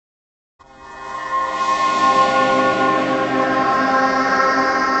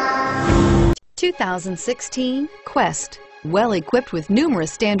2016 Quest. Well equipped with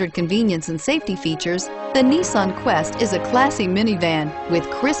numerous standard convenience and safety features, the Nissan Quest is a classy minivan with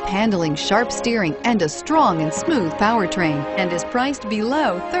crisp handling, sharp steering, and a strong and smooth powertrain, and is priced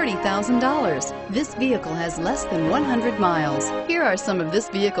below $30,000. This vehicle has less than 100 miles. Here are some of this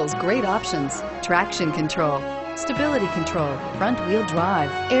vehicle's great options: traction control, stability control, front wheel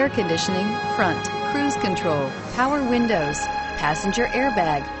drive, air conditioning, front, cruise control, power windows, passenger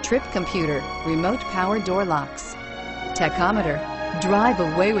airbag, trip computer, remote power door locks, tachometer. Drive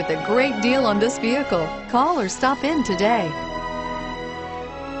away with a great deal on this vehicle. Call or stop in today.